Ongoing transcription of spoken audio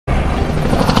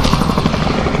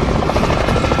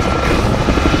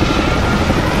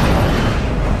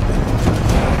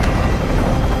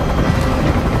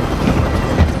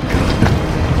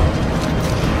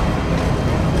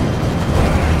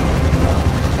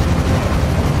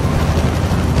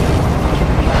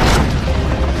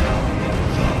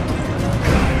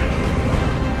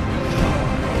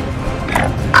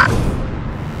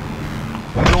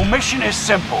mission is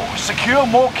simple. Secure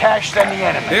more cash than the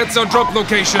enemy. It's our drop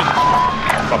location.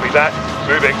 Copy that.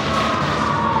 Moving.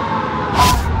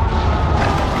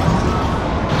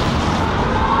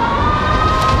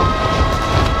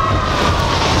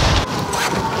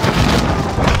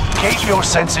 Keep your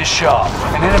senses sharp.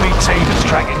 An enemy team is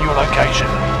tracking your location.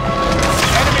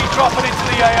 Enemy dropping into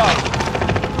the AO.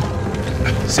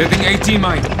 Setting AT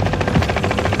mine.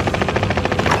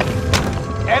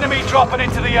 Enemy dropping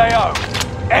into the AO.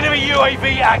 Enemy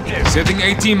UAV active. Setting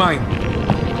AT mine.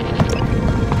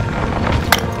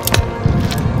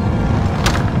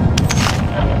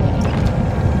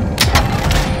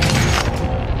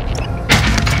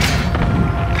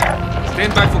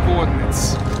 Stand by for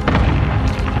coordinates.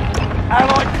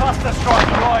 Allied cluster strike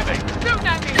arriving.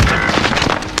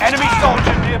 Enemy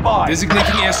soldier nearby.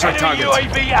 Designating airstrike Enemy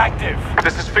target. UAV active.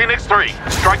 This is Phoenix 3.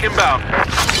 Strike inbound.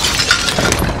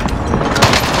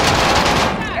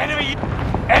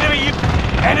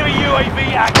 Enemy UAV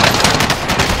active.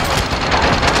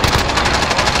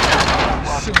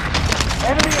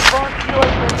 Enemy advanced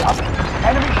UAV up.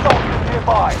 Enemy soldiers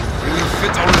nearby. Feeling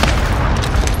fit already.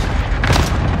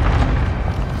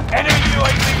 Enemy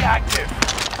UAV active.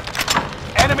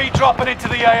 Enemy dropping into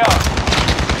the AO.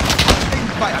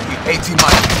 Fire with 80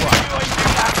 miles. UAV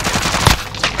active.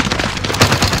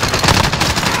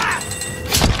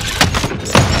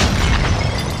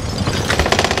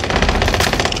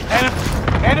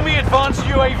 Enemy advanced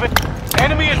UAV.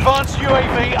 Enemy advanced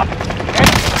UAV up.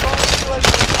 Enemy advanced UAV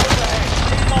overhead.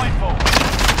 Be mindful.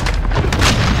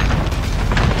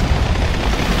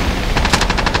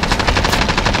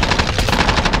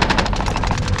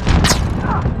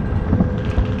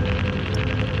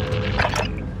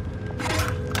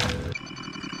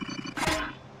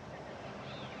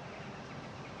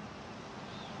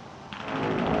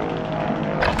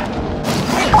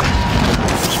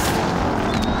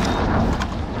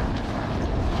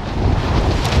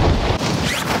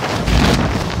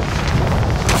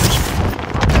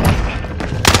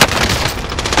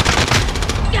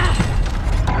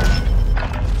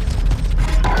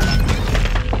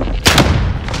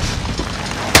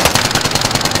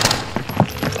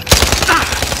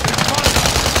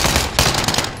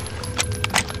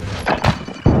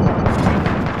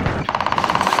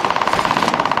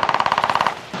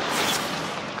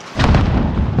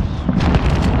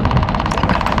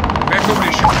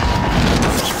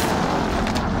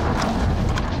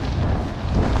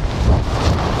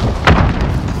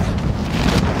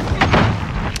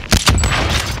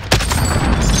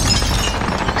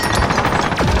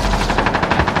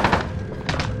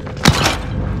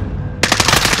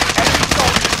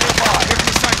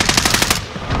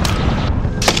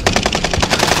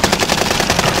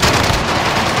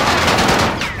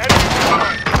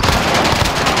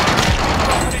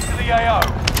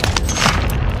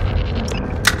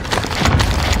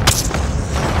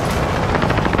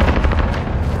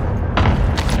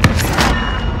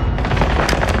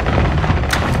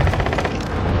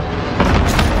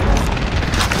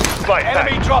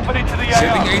 Enemy dropping into the AO.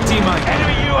 Setting AT mine.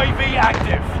 Enemy UAV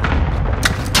active.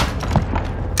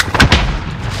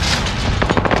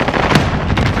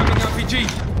 Coming RPG.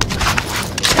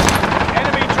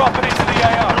 Enemy dropping into the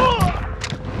AO.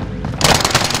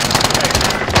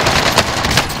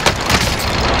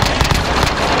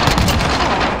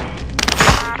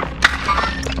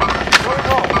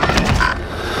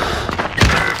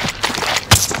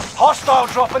 Hostile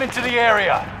dropping into the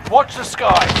area. Watch the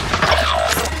sky.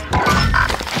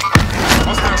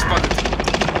 Hostile spotted.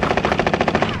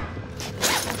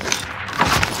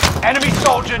 Enemy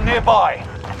soldier nearby.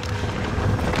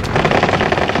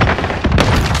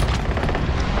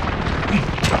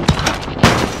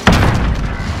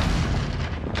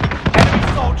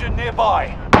 Enemy soldier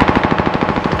nearby.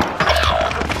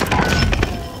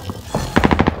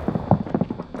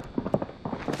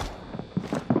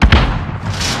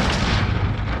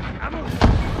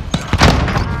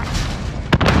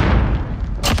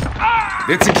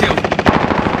 It's a kill.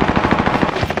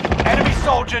 Enemy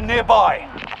soldier nearby.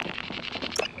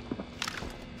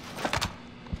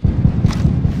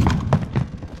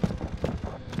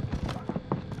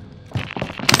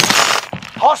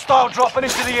 Hostile dropping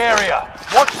into the area.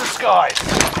 Watch the skies.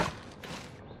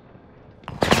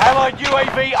 Allied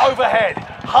UAV overhead.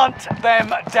 Hunt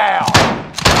them down.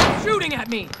 Shooting at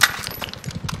me!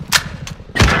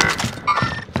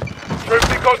 Troops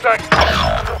in contact.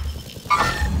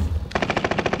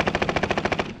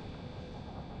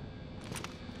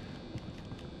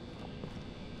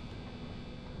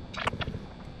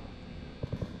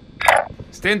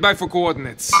 Stand by for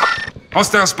coordinates.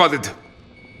 Hostile spotted.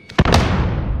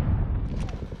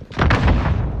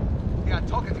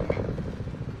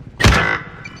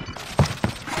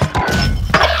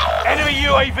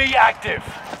 UAV active.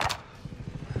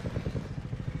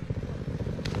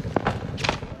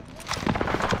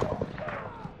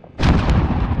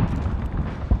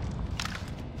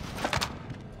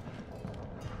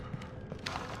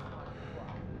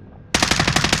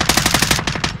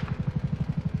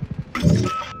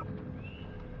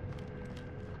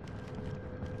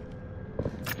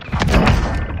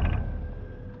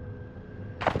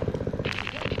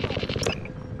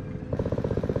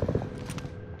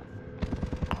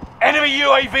 Enemy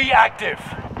UAV active.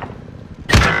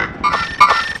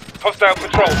 Hostile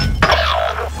patrol.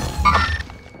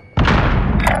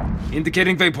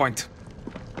 Indicating waypoint.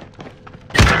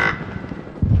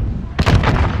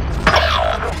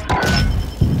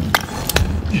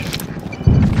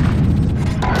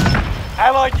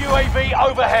 Allied UAV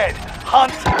overhead.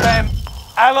 Hunt them.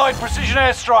 Allied precision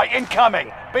airstrike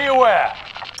incoming. Be aware.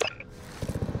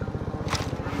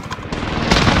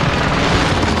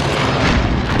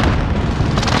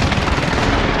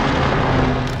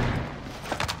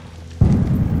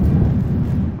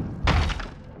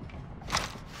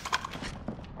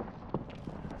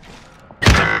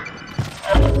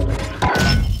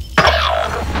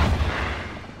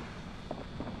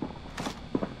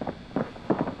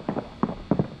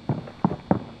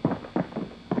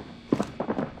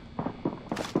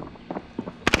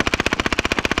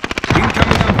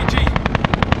 Incoming RPG.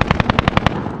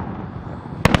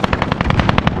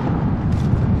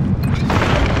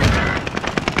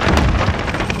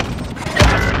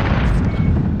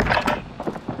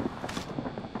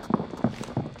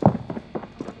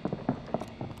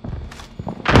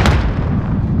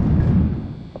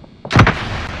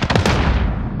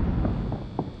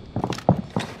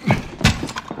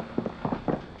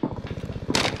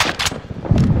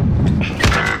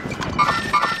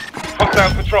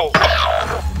 Hostile patrol.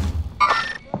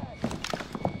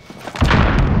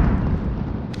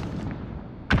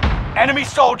 Enemy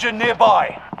soldier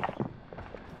nearby.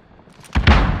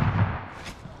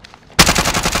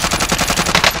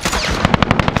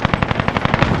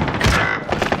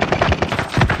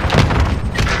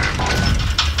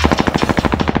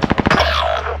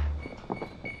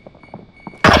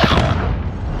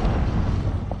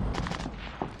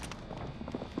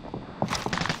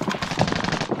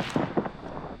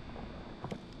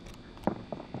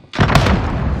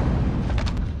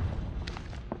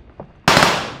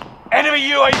 Enemy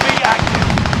UAV active.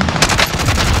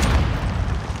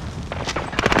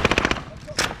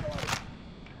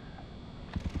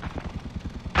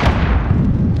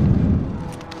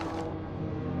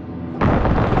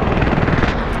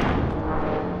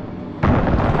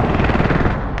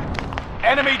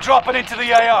 Enemy dropping into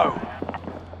the AO.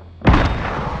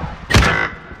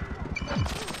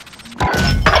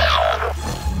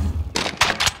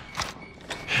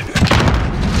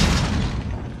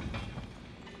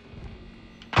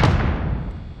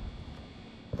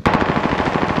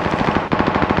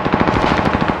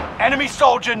 Enemy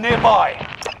soldier nearby.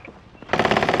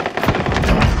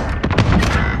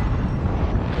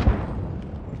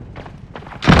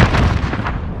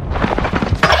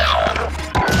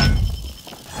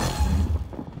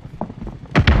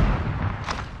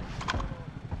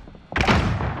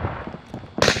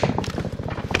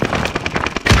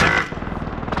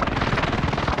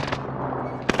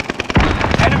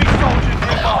 Enemy soldier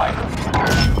nearby.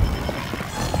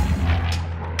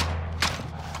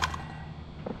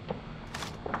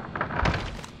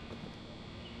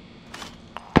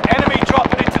 Enemy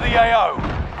dropping into the AO.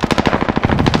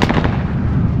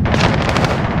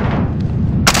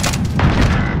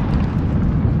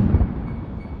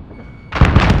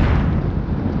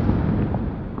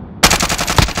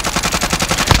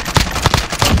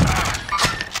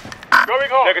 Going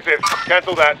home. Negative.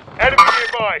 Cancel that. Enemy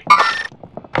nearby.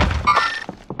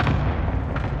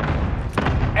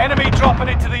 Enemy dropping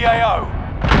into the AO.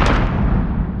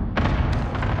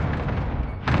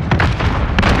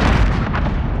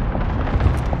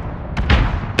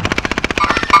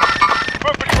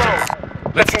 Foot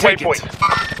patrol. Let's take Waypoint. it.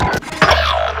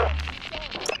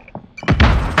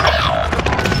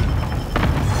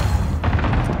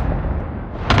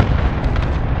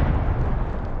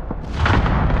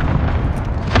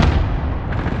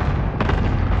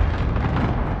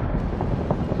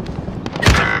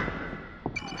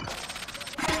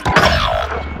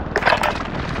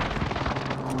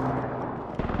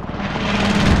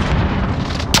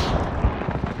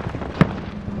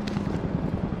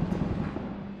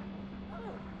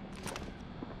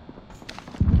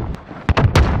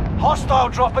 Hostile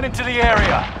dropping into the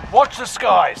area. Watch the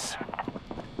skies.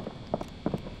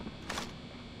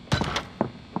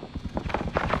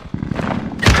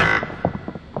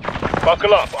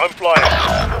 Buckle up, I'm flying.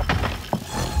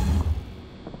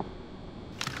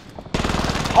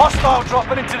 Hostile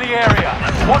dropping into the area.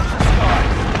 Watch the skies.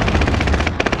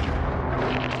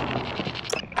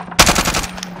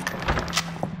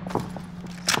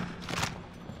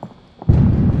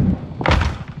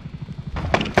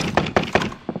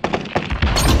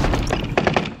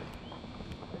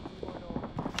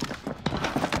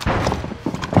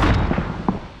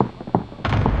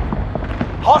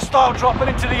 Hostile dropping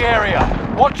into the area.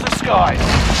 Watch the skies.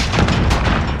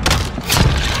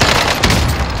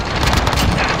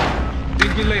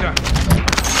 Meet me later.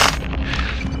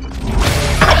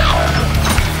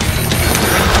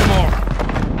 Ready for more.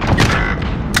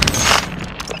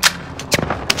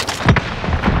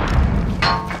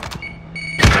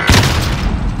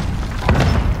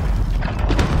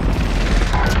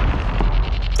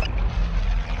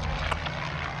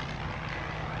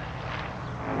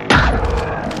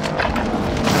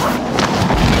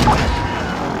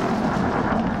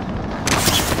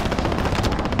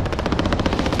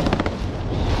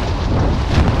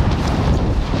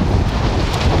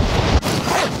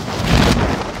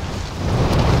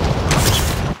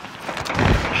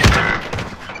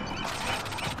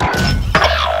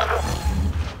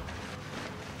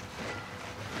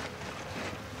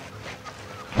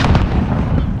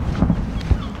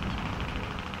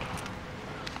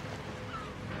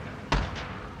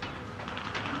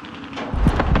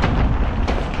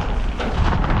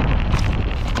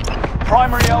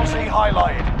 Primary LZ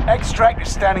highlighted. Extract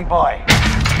is standing by.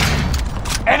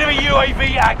 Enemy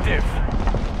UAV active.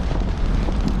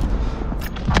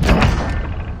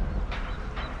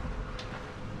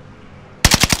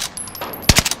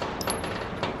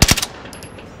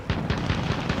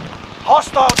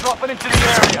 Hostile dropping into the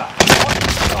area. Watch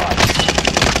the skies.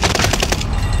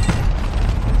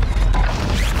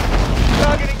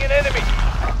 Targeting an enemy.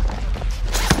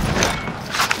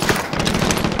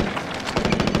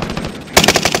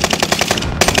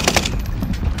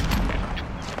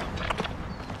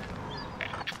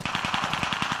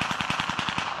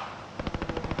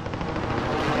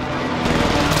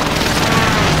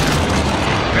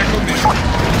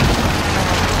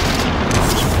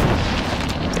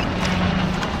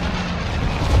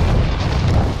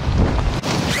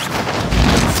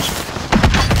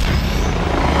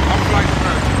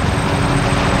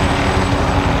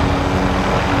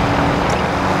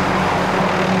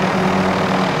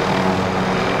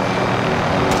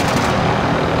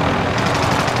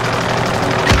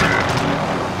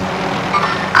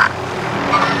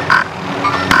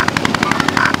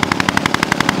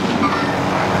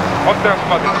 Hostile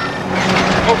spotted.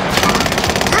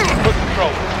 Good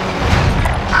control.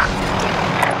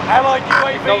 Allied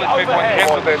UAV Acknowledge waypoint. overhead.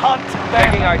 Cancel this. Hunt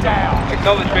Taking them item. down.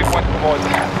 Acknowledge waypoint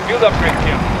coordinates. Field upgrade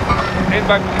here. Stand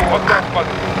by for forward. Hostile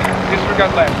spotted.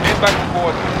 Disregard left. Stand by for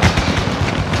forward.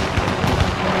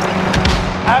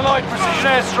 Allied precision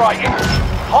airstrike.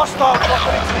 Hostile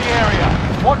dropping into the area.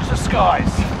 Watch the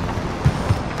skies.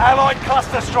 Allied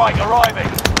cluster strike arriving.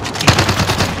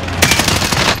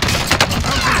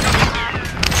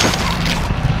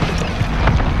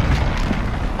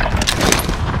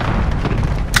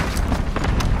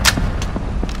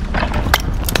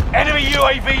 Enemy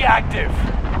UAV active.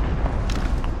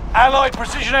 Allied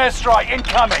precision airstrike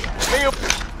incoming.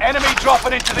 Enemy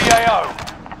dropping into the AO.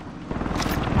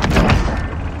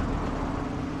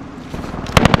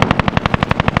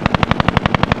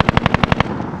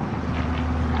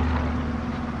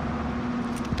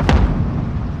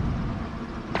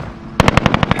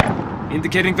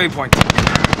 Indicating waypoint.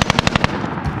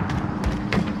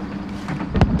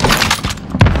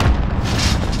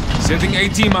 Setting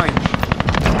AT mine.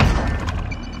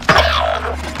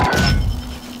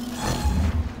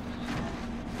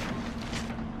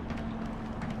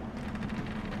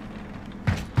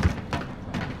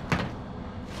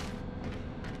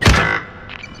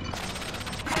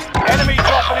 Enemy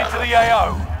dropping into the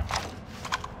AO.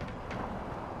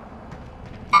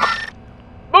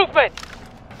 Movement!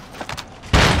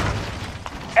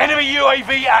 Enemy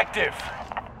UAV active.